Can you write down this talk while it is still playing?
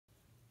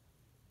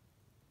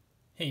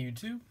Hey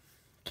YouTube,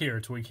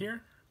 Kira Twig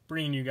here,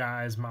 bringing you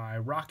guys my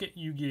Rokket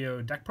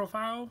Yugioh deck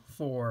profile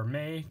for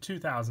May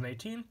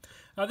 2018.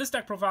 This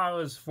deck profile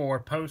is for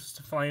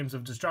post Flames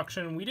of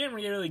Destruction. We didn't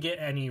really get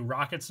any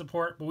Rokket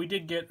support, but we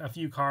did get a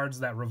few cards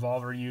that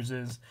Revolver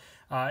uses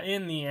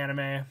in the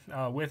anime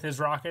with his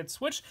Rockets,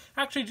 which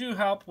actually do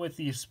help with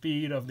the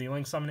speed of the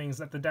Link summonings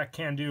that the deck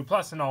can do,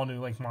 plus an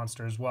all-new Link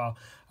monster as well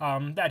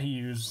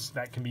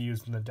that can be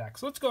used in the deck.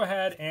 So let's go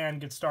ahead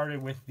and get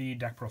started with the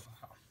deck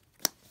profile.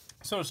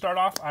 So to start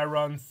off, I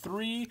run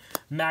 3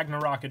 Magna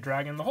Rokket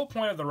Dragon. The whole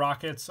point of the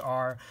Rockets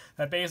are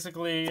that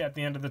basically at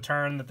the end of the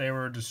turn that they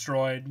were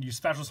destroyed, you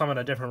special summon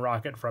a different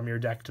Rocket from your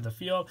deck to the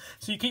field.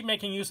 So you keep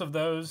making use of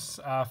those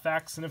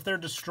effects, and if they're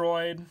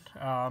destroyed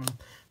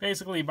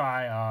basically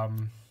by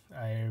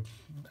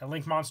a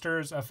Link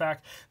Monster's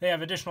effect, they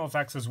have additional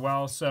effects as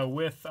well. So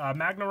with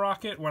Magna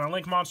Rokket, when a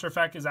Link Monster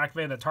effect is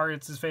activated that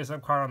targets his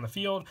face-up card on the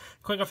field,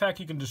 quick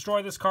effect, you can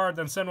destroy this card,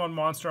 then send one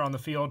monster on the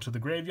field to the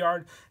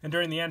graveyard, and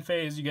during the end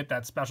phase, you get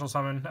that special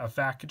summon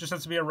effect. It just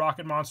has to be a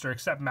Rokket monster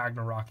except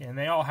Magna Rokket, and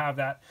they all have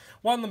that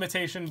one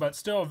limitation, but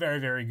still very,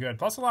 very good.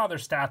 Plus, a lot of their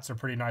stats are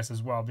pretty nice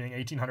as well, being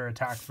 1800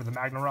 attack for the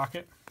Magna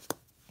Rokket.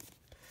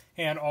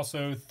 And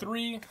also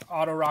 3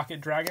 Auto Rokket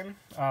Dragon.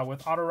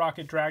 With Auto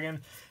Rokket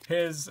Dragon,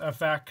 his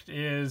effect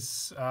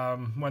is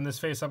when this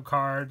face-up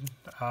card,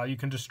 you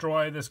can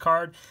destroy this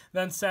card,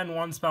 then send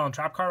one spell and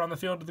trap card on the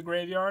field to the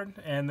graveyard,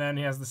 and then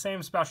he has the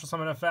same special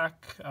summon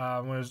effect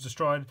when it's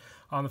destroyed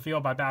on the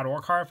field by bad or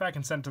card effect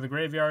and sent to the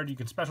graveyard. You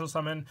can special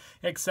summon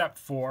except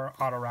for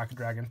Auto Rokket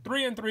Dragon.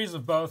 3 and 3s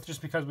of both,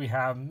 just because we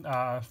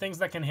have things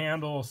that can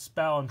handle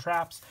spell and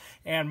traps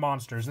and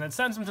monsters, and it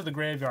sends them to the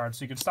graveyard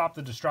so you can stop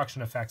the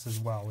destruction effects as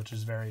well, which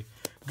is very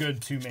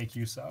good to make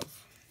use of.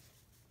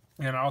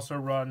 And I also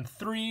run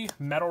 3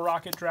 Metal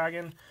Rokket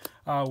Dragon.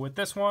 With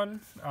this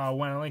one,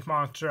 when a Link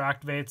Monster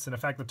activates an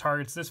effect that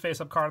targets this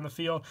face-up card on the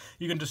field,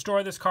 you can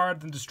destroy this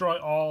card, then destroy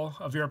all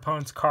of your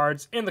opponent's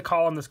cards in the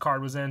column this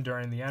card was in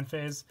during the end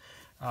phase.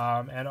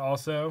 And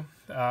also,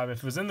 if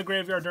it was in the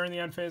graveyard during the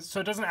end phase, so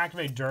it doesn't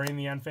activate during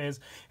the end phase,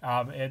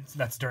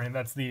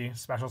 that's the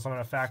special summon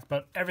effect,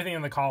 but everything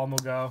in the column will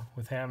go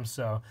with him,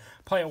 so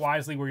play it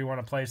wisely where you want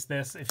to place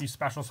this. If you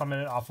special summon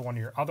it off of one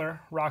of your other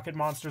Rokket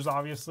monsters,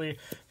 obviously,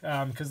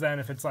 because then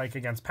if it's like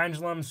against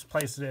pendulums,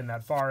 place it in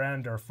that far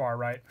end or far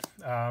right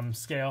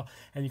scale,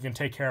 and you can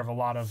take care of a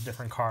lot of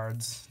different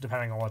cards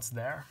depending on what's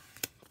there.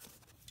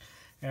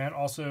 And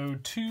also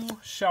 2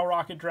 Shell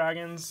Rokket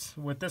Dragons.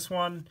 With this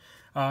one,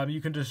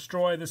 you can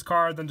destroy this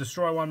card, then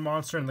destroy one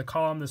monster in the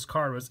column this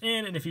card was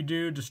in, and if you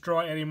do,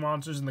 destroy any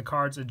monsters in the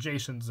card's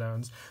adjacent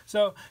zones.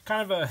 So,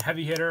 kind of a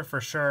heavy hitter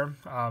for sure,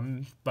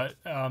 but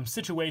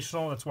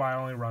situational, that's why I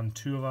only run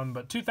 2 of them.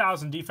 But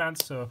 2000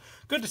 defense, so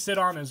good to sit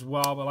on as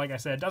well, but like I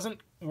said, it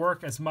doesn't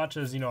work as much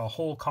as, a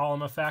whole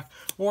column effect,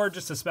 or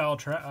just a spell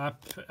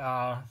trap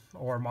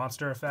or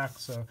monster effect,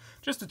 so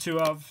just a 2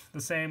 of.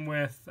 The same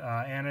with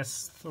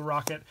Anis the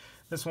Rocket.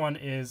 This one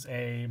is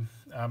a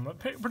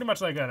pretty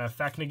much like an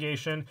effect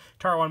negation.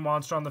 Target one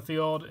monster on the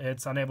field,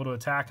 it's unable to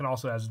attack and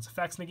also has its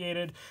effects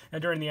negated.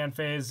 And during the end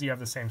phase, you have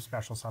the same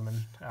special summon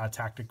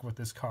tactic with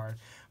this card.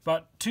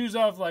 But 2s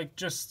of like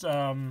just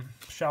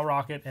Shell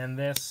Rokket and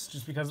this,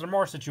 just because they're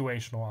more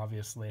situational,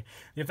 obviously.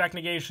 The effect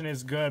negation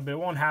is good, but it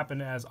won't happen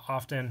as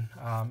often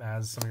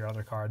as some of your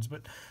other cards.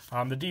 But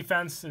the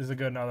defense is a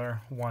good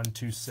another one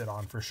to sit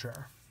on for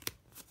sure.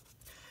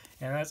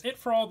 And that's it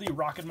for all the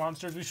Rokket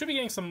monsters. We should be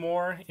getting some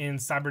more in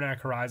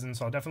Cybernetic Horizon,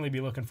 so I'll definitely be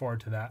looking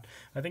forward to that.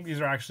 I think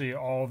these are actually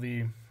all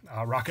the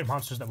Rokket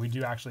monsters that we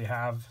do actually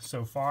have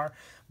so far.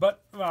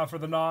 But for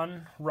the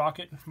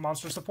non-Rokket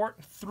monster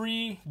support,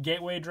 3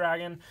 Gateway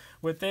Dragon.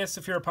 With this,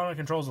 if your opponent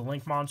controls a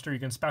Link monster, you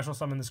can special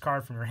summon this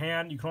card from your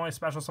hand. You can only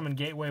special summon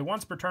Gateway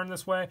once per turn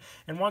this way,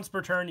 and once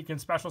per turn you can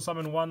special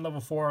summon 1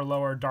 level 4 or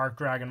lower Dark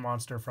Dragon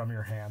monster from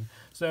your hand.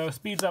 So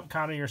speeds up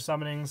kind of your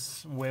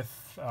summonings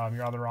with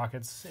your other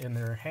Rockets in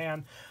their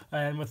hand.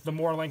 And with the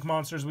more Link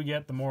monsters we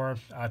get, the more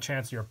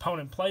chance your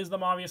opponent plays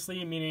them,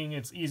 obviously, meaning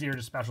it's easier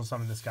to special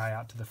summon this guy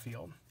out to the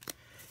field.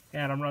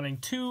 And I'm running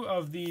 2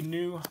 of the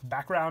new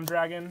Background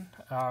Dragon.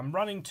 I'm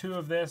running 2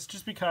 of this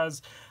just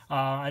because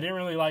I didn't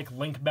really like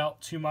Link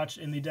Belt too much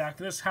in the deck.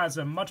 This has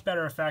a much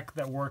better effect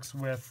that works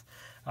with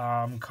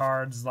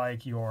cards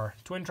like your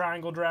Twin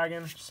Triangle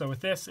Dragon. So with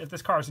this, if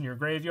this card's in your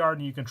graveyard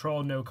and you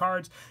control no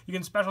cards, you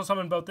can special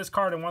summon both this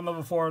card and 1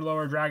 level 4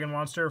 lower dragon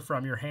monster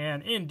from your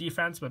hand in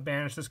defense, but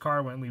banish this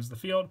card when it leaves the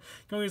field.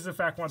 You can use the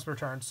effect once per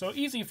turn. So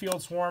easy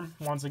field swarm,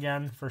 once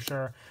again, for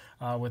sure,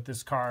 with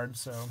this card,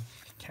 so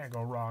can't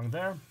go wrong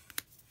there.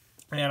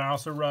 And I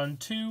also run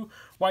 2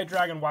 White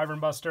Dragon Wyvern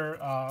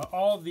Buster.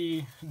 All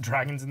the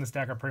dragons in this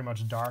deck are pretty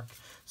much dark,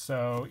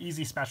 so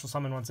easy special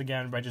summon once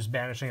again by just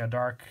banishing a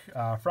dark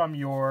from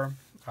your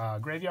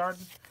graveyard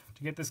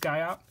to get this guy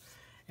out.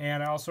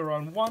 And I also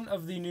run one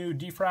of the new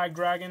Defrag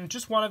Dragon,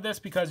 just one of this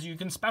because you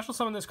can special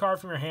summon this card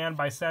from your hand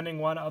by sending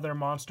one other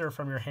monster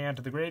from your hand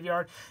to the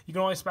graveyard. You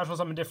can only special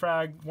summon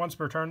Defrag once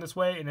per turn this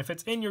way, and if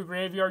it's in your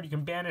graveyard, you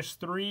can banish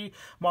 3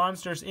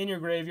 monsters in your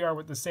graveyard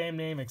with the same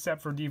name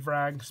except for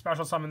Defrag.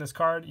 Special summon this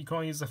card. You can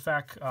only use the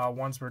effect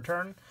once per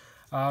turn.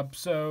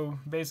 So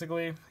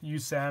basically, you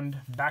send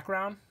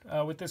background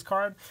with this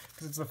card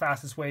because it's the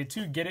fastest way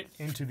to get it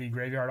into the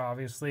graveyard,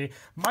 obviously.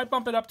 Might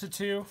bump it up to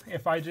 2.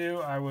 If I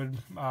do, I would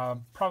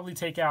probably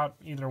take out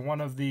either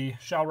one of the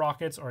Shell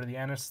Rockets or the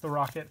Ennis the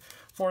Rocket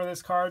for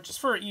this card, just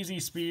for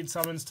easy speed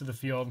summons to the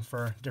field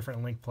for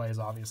different link plays,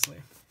 obviously.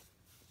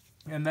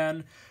 And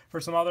then for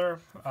some other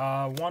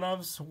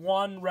one-ofs,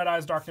 1 Red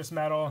Eyes Darkness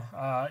Metal.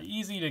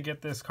 Easy to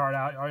get this card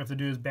out. All you have to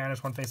do is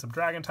banish 1 face-up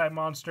dragon-type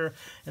monster,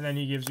 and then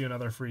he gives you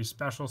another free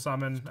special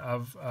summon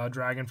of a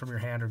dragon from your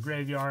hand or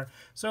graveyard.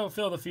 So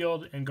fill the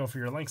field and go for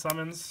your link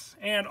summons.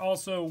 And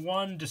also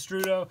 1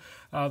 Destrudo,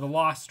 the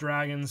Lost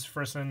Dragons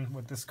Frisson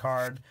with this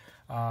card.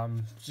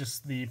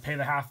 Just the pay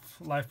the half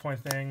life point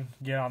thing,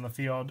 get on the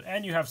field,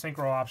 and you have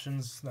synchro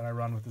options that I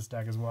run with this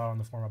deck as well in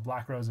the form of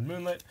Black Rose and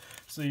Moonlit,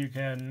 so you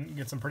can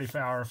get some pretty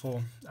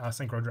powerful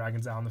synchro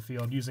dragons out on the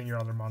field using your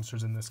other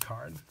monsters in this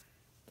card.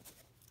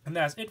 And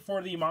that's it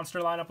for the monster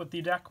lineup with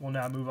the deck. We'll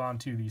now move on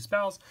to the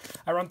spells.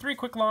 I run 3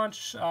 quick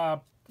launch.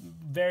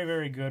 Very,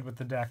 very good with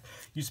the deck.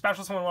 You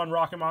special summon 1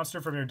 rocket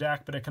monster from your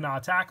deck, but it cannot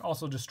attack.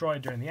 Also destroy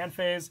it during the end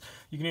phase.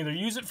 You can either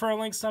use it for a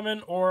link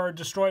summon or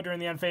destroy it during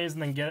the end phase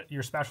and then get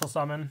your special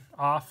summon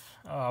off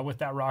with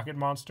that rocket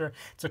monster.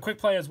 It's a quick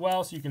play as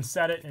well, so you can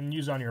set it and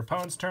use it on your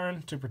opponent's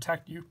turn to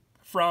protect you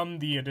from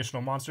the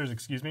additional monsters,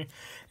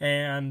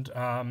 and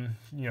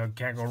you know,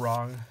 can't go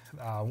wrong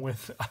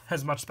with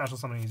as much special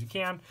summoning as you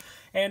can.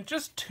 And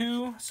just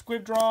 2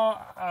 Squib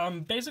Draw.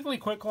 Basically,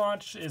 Quick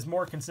Launch is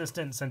more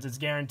consistent since it's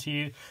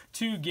guaranteed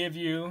to give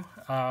you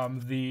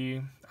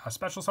the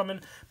special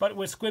summon, but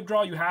with Squib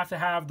Draw you have to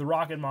have the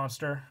rocket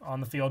monster on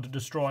the field to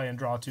destroy and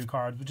draw 2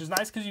 cards, which is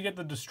nice because you get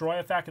the destroy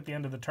effect at the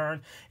end of the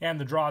turn and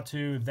the draw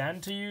 2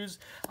 then to use.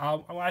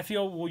 I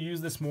feel we'll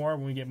use this more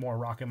when we get more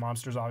rocket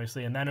monsters,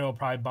 obviously, and then it'll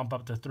probably bump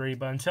up to 3,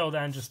 but until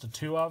then, just a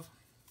 2 of.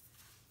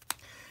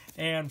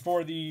 And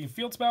for the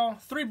field spell,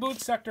 3 Boot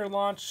Sector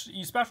launch.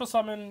 You special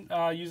summon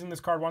using this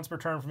card once per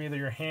turn from either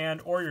your hand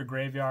or your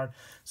graveyard.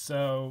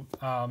 So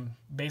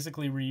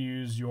basically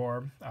reuse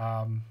your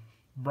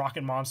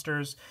rocket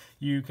monsters.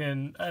 You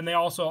can, and they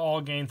also all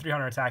gain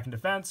 300 attack and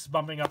defense,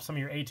 bumping up some of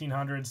your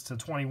 1800s to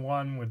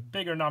 21 with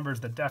bigger numbers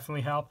that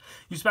definitely help.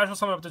 You special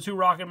summon up to 2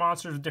 rocket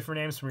monsters with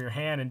different names from your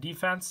hand and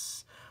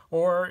defense.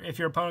 Or if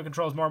your opponent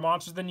controls more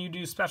monsters than you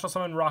do, special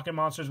summon rocket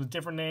monsters with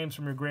different names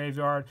from your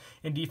graveyard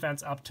and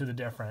defense up to the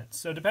difference.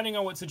 So depending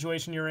on what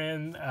situation you're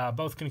in,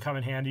 both can come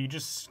in handy. You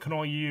just can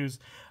only use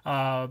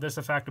this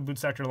effect of Boot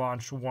Sector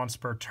launch once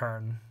per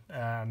turn.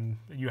 And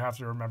you have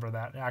to remember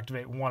that.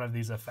 Activate one of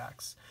these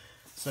effects.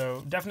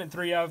 So definite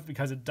 3 of,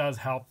 because it does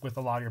help with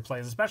a lot of your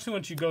plays, especially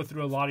once you go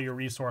through a lot of your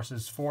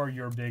resources for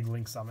your big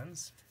link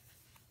summons.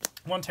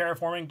 1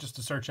 Terraforming, just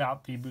to search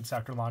out the Boot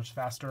Sector launch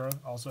faster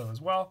also as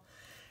well.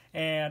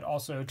 And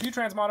also 2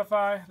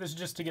 Transmodify. This is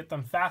just to get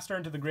them faster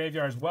into the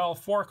graveyard as well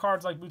for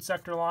cards like Boot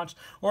Sector Launch,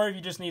 or if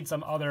you just need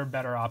some other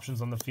better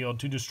options on the field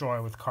to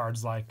destroy with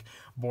cards like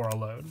Bora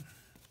Load.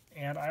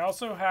 And I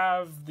also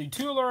have the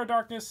 2 Allure of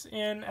Darkness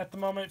in at the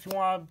moment. If you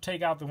want to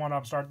take out the 1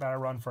 upstart that I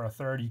run for a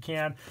 3rd, you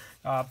can.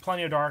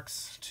 Plenty of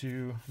darks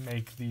to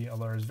make the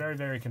allures very,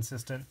 very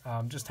consistent.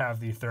 Just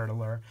have the 3rd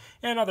allure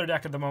in another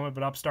deck at the moment,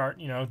 but upstart,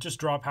 you know, just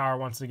draw power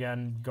once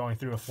again, going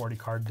through a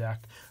 40-card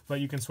deck.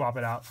 But you can swap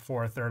it out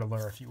for a 3rd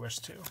allure if you wish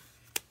to.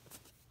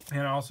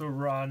 And I also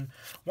run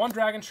 1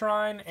 Dragon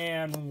Shrine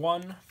and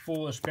 1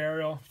 Foolish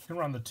Burial. You can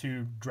run the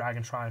 2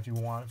 Dragon Shrine if you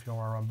want, if you don't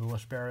want to run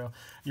Foolish Burial.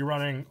 You're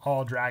running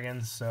all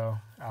dragons, so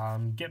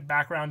get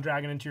background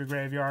dragon into your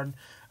graveyard.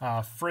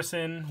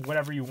 Frisson,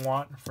 whatever you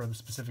want for the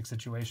specific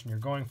situation you're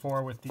going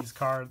for with these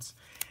cards.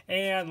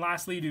 And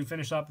lastly, to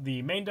finish up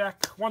the main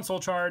deck, 1 Soul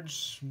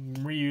Charge,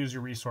 reuse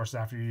your resources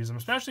after you use them,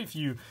 especially if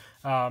you,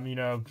 you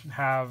know,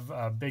 have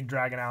a big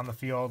dragon out on the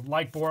field,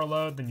 like Bora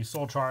Load, then you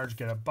Soul Charge,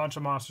 get a bunch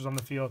of monsters on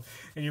the field,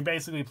 and you're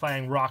basically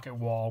playing Rocket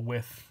Wall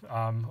with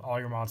all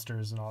your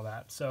monsters and all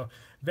that. So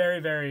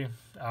very, very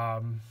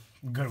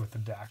good with the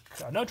deck.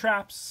 No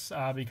traps,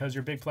 because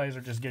your big plays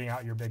are just getting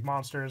out your big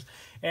monsters.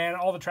 And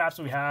all the traps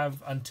that we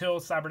have until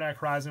Cybernetic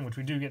Horizon, which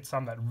we do get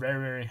some that very,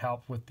 very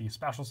help with the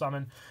special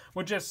summon,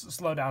 would just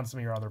slow down some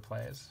of your other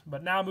plays.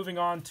 But now moving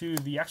on to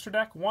the extra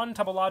deck. 1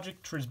 Tubologic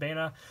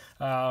Trisbana.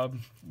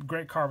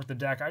 Great card with the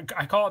deck.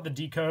 I call it the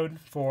decode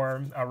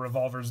for a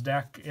Revolver's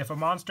deck. If a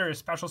monster is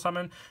special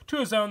summoned to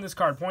a zone this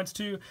card points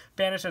to,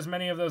 banish as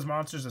many of those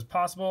monsters as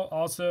possible.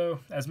 Also,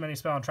 as many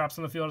spell and traps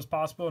on the field as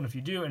possible. And if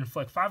you do,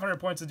 inflict 500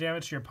 points of damage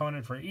to your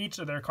opponent for each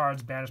of their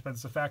cards banished by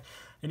this effect.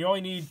 And you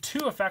only need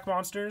 2 effect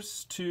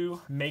monsters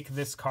to make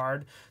this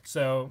card,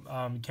 so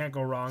you can't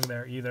go wrong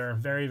there either.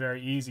 Very,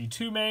 very easy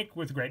to make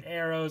with great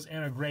arrows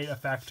and a great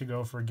effect to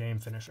go for game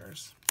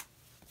finishers.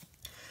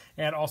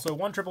 And also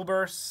 1 Triple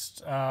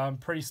Burst,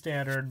 pretty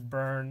standard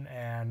burn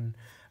and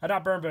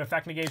not burn, but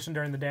effect negation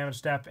during the damage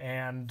step,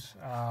 and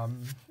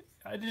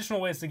additional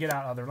ways to get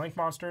out other link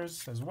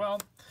monsters as well.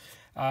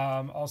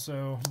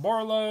 Also,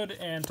 Borreload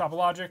and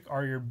Topologic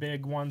are your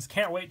big ones.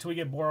 Can't wait till we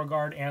get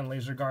Beauregard and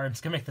Laser Guard.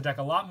 It's going to make the deck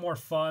a lot more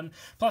fun,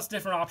 plus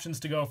different options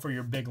to go for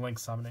your big link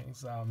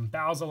summonings.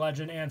 Bow's a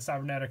Legend and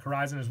Cybernetic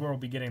Horizon is where we'll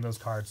be getting those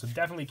cards, so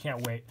definitely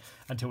can't wait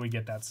until we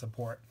get that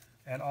support.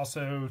 And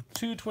also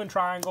 2 Twin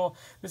Triangle.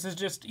 This is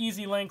just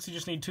easy links. You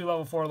just need 2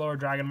 level 4 lower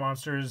dragon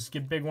monsters.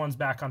 Get big ones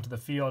back onto the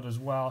field as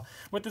well.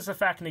 With this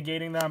effect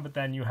negating them, but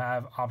then you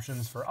have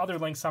options for other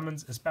link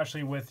summons,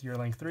 especially with your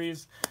link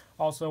 3s.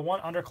 Also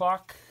 1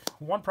 Underclock,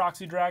 1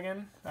 Proxy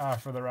Dragon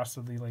for the rest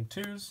of the link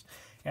 2s.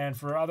 And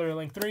for other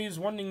link 3s,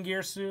 1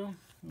 Ningirsu,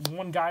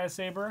 1 Gaia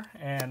Saber,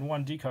 and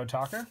 1 Decode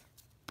Talker.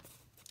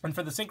 And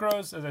for the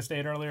Synchros, as I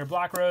stated earlier,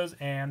 Black Rose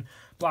and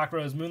Black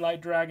Rose Moonlight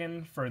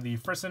Dragon for the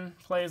Frisson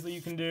plays that you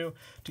can do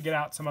to get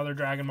out some other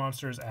dragon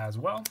monsters as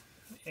well.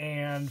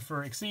 And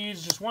for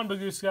Exceeds, just 1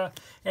 Baguska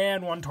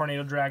and 1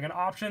 Tornado Dragon.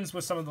 Options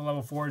with some of the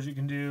level 4s you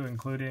can do,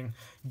 including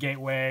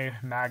Gateway,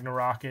 Magna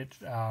Rocket,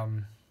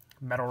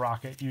 Metal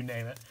Rocket, you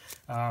name it.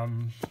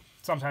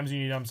 Sometimes you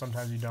need them,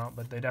 sometimes you don't,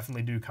 but they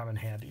definitely do come in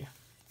handy.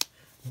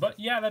 But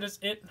yeah, that is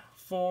it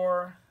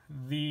for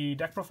the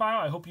deck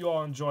profile. I hope you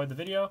all enjoyed the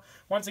video.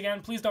 Once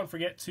again, please don't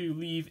forget to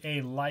leave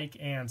a like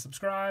and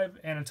subscribe.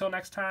 And until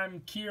next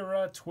time,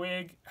 Kira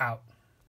Twig out.